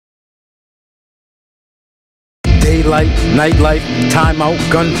Daylight, nightlife, timeout,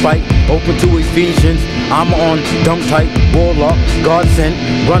 gunfight, open to Ephesians. I'm on dumb tight, warlock, God sent,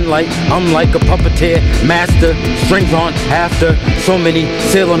 run like I'm like a puppeteer, master, strings on after. So many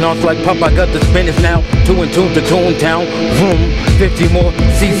sailing off like pup. I got the spinners now, 2 and 2 to Toontown. Vroom, 50 more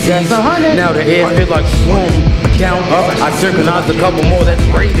CCs. Now the air feel like swoon. Down up, I synchronize a couple more. That's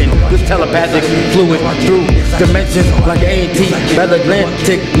raving. This telepathic fluid through dimensions like A&T,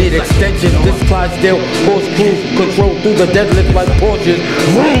 Atlantic need extensions. This Clydesdale force cruise control through the deadlift like Porsches.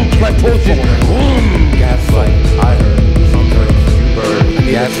 Vroom, like Porsches. Vroom. Gaslight, I heard, some heard, you bird.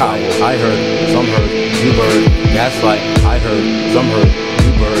 Gaslight, I heard, some heard, you bird. Gaslight, I heard, some heard,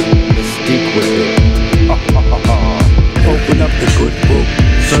 you bird. Mystique with it. Open up the good book,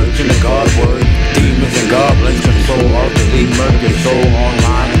 searching the God word. Demons and goblins control ultimately murder soul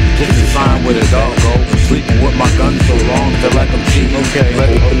online. Just a sign where the dog go. Sleeping with my gun so long, feel like I'm cheating. Okay,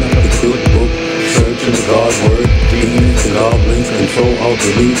 open up the good book, searching the God word. Demons and goblins control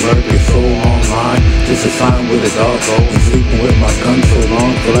ultimately murder soul online. Just a sign where the dog go. Sleeping with my gun so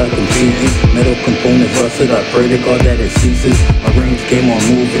long, feel like I'm cheating. Metal component rusted, I pray to God that it ceases. My range came on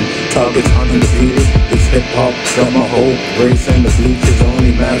moving, targets undefeated. This hip hop got my whole race and the bleachers.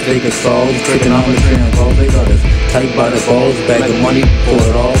 Only math they can solve. Trigonometry and balls, they got us tight by the balls. Bag of money for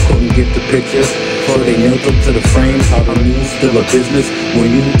it all, couldn't get the picture. So they nailed up to the frame. How the news still a business when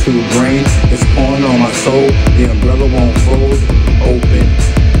you to the brain. It's pouring on my soul, the umbrella won't fold. Open,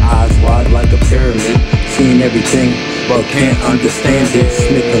 eyes wide like a pyramid. Seeing everything, but can't understand it.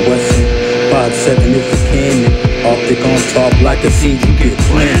 Smith and Wesson, 5'7" is the cannon. Optic on top like a seed you get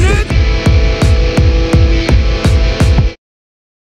planted.